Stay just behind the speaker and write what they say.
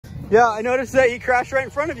Yeah, I noticed that he crashed right in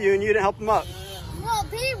front of you and you didn't help him up. Well,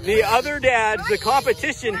 the other dads, the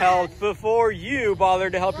competition held before you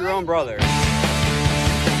bothered to help your own brother.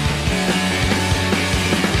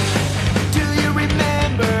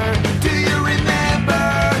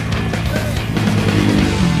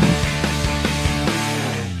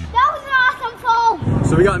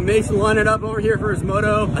 So we got Mason lining up over here for his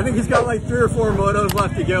moto. I think he's got like 3 or 4 motos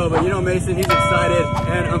left to go, but you know Mason, he's excited.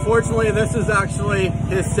 And unfortunately, this is actually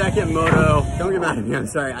his second moto. Don't get mad at me, I'm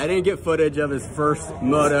sorry. I didn't get footage of his first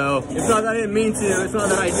moto. It's not that I didn't mean to, it's not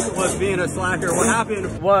that I was being a slacker. What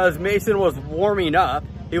happened was Mason was warming up.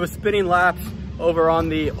 He was spinning laps over on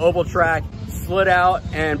the oval track, slid out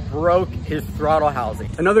and broke his throttle housing.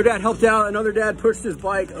 Another dad helped out. Another dad pushed his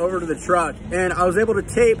bike over to the truck, and I was able to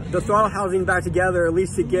tape the throttle housing back together, at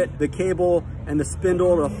least to get the cable and the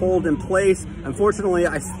spindle to hold in place. Unfortunately,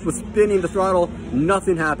 I was spinning the throttle,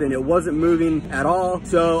 nothing happened. It wasn't moving at all.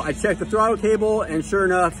 So I checked the throttle cable, and sure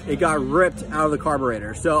enough, it got ripped out of the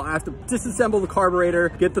carburetor. So I have to disassemble the carburetor,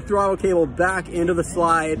 get the throttle cable back into the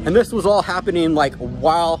slide. And this was all happening like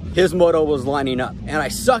while his moto was lining up. And I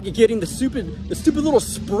suck at getting the stupid little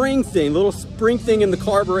spring thing in the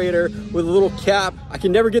carburetor with a little cap. I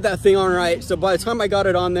can never get that thing on right. So by the time I got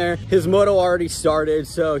it on there, his moto already started.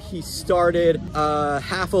 So he started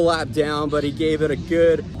half a lap down, but he gave it a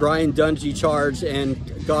good Brian Dungey charge and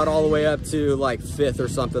got all the way up to like 5th or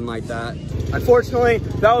something like that. Unfortunately,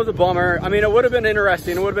 that was a bummer. I mean, it would have been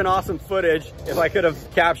interesting. It would have been awesome footage if I could have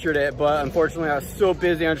captured it, but unfortunately I was so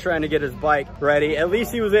busy on trying to get his bike ready. At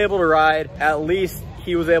least he was able to ride. At least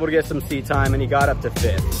he was able to get some seat time, and he got up to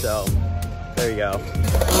 5th. So there you go.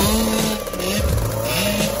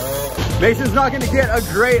 Mason's not going to get a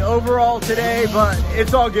great overall today, but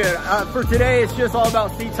it's all good. For today, it's just all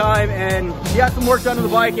about seat time, and he got some work done to the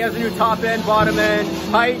bike. He has a new top end, bottom end,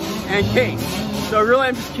 height, and case. So really,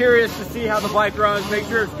 I'm just curious to see how the bike runs, make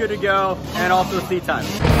sure it's good to go, and also seat time.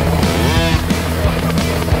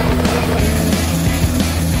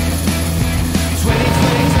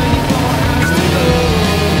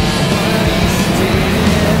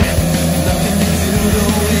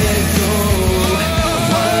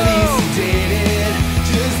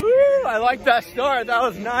 I like that start, that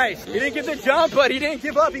was nice. He didn't get the jump, but he didn't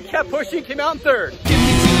give up. He kept pushing, came out in 3rd.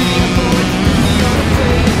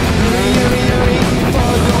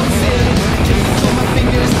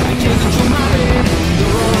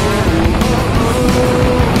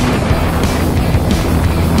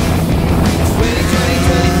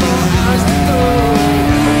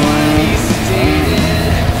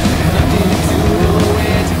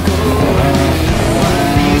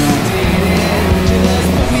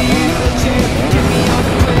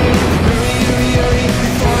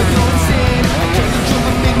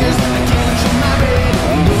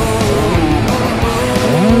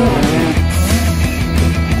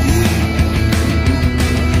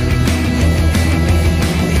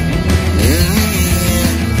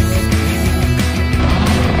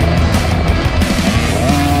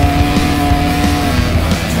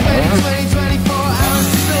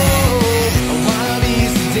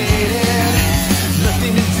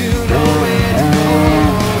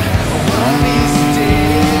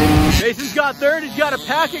 He's got a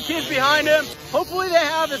pack of kids behind him. Hopefully they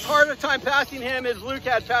have as hard a time passing him as Luke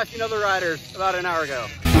had passing other riders about an hour ago.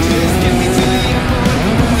 Before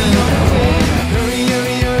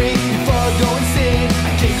I go insane,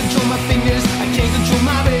 I can't control my fingers.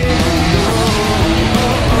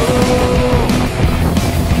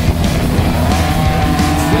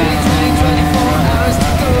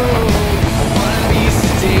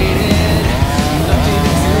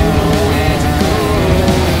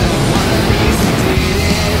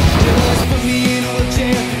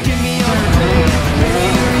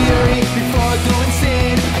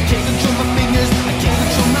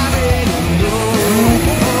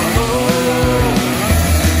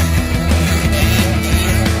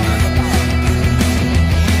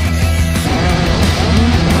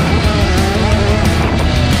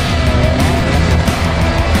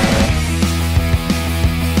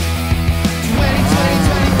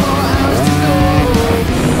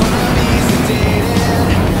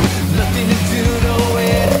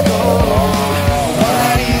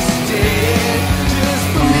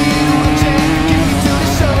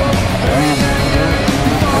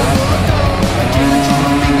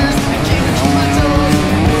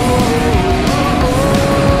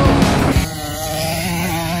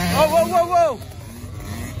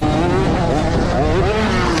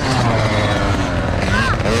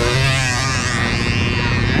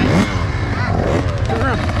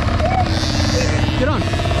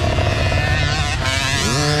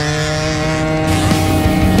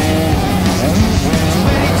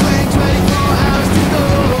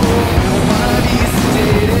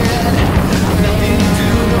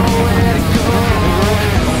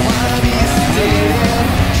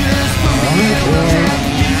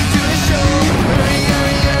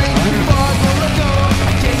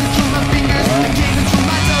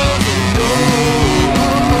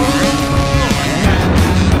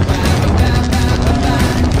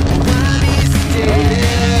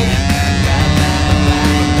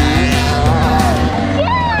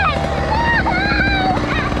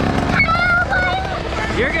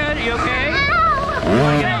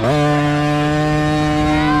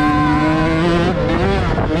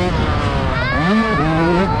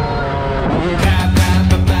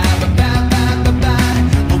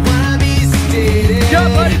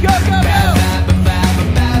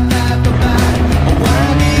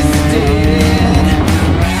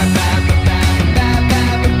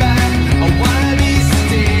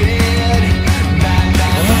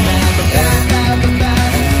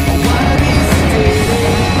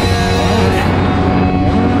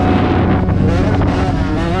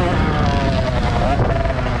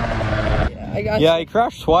 Yeah, he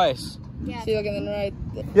crashed twice. Yeah. See, look, and then right.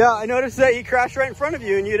 Yeah, I noticed that he crashed right in front of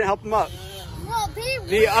you and you didn't help him up. Well,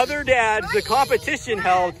 the other dads, the competition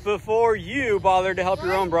held before you bothered to help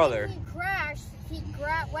your own brother. He crashed.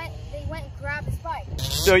 They went and grabbed his bike.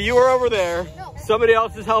 So you were over there. No. Somebody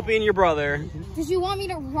else is helping your brother. Did you want me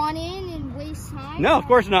to run in and waste time? No, of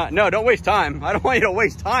course not. No, don't waste time. I don't want you to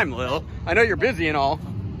waste time, Lil. I know you're busy and all.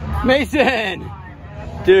 Mason!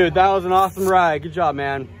 Dude, that was an awesome ride. Good job,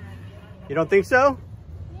 man. You don't think so?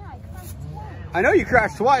 Yeah, I crashed twice. I know you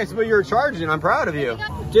crashed twice, but you were charging. I'm proud of you.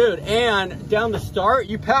 Dude, and down the start,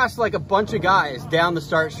 you passed like a bunch of guys down the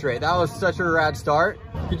start straight. That was such a rad start.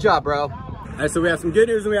 Good job, bro. All right, so we have some good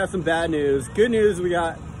news and we have some bad news. Good news, we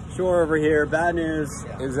got Shore over here. Bad news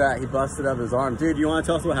is that he busted up his arm. Dude, you want to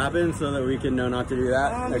tell us what happened so that we can know not to do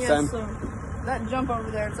that next time? So that jump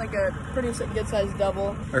over there, it's like a pretty good sized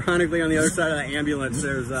double. Ironically, on the other side of the ambulance,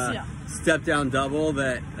 there's a step down double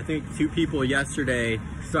that I think two people today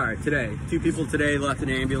left in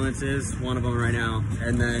ambulances, one of them right now.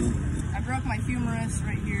 And then I broke my humerus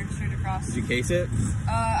right here, straight across. Did you case it?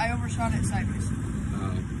 I overshot it sideways.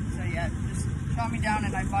 Oh. So yeah, just shot me down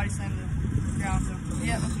and I body slammed the ground. So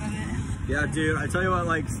yeah, that's about it. Yeah, dude, I tell you what,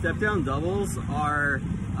 like step down doubles are,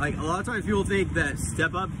 like a lot of times people think that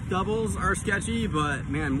step up doubles are sketchy, but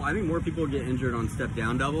man, I think more people get injured on step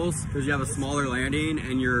down doubles because you have a smaller landing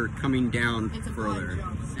and you're coming down further.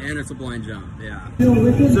 And it's a blind jump, yeah.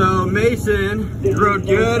 So Mason rode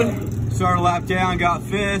good, started a lap down, got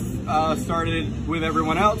 5th, started with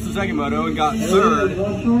everyone else, the second moto, and got 3rd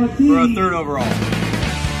for a 3rd overall.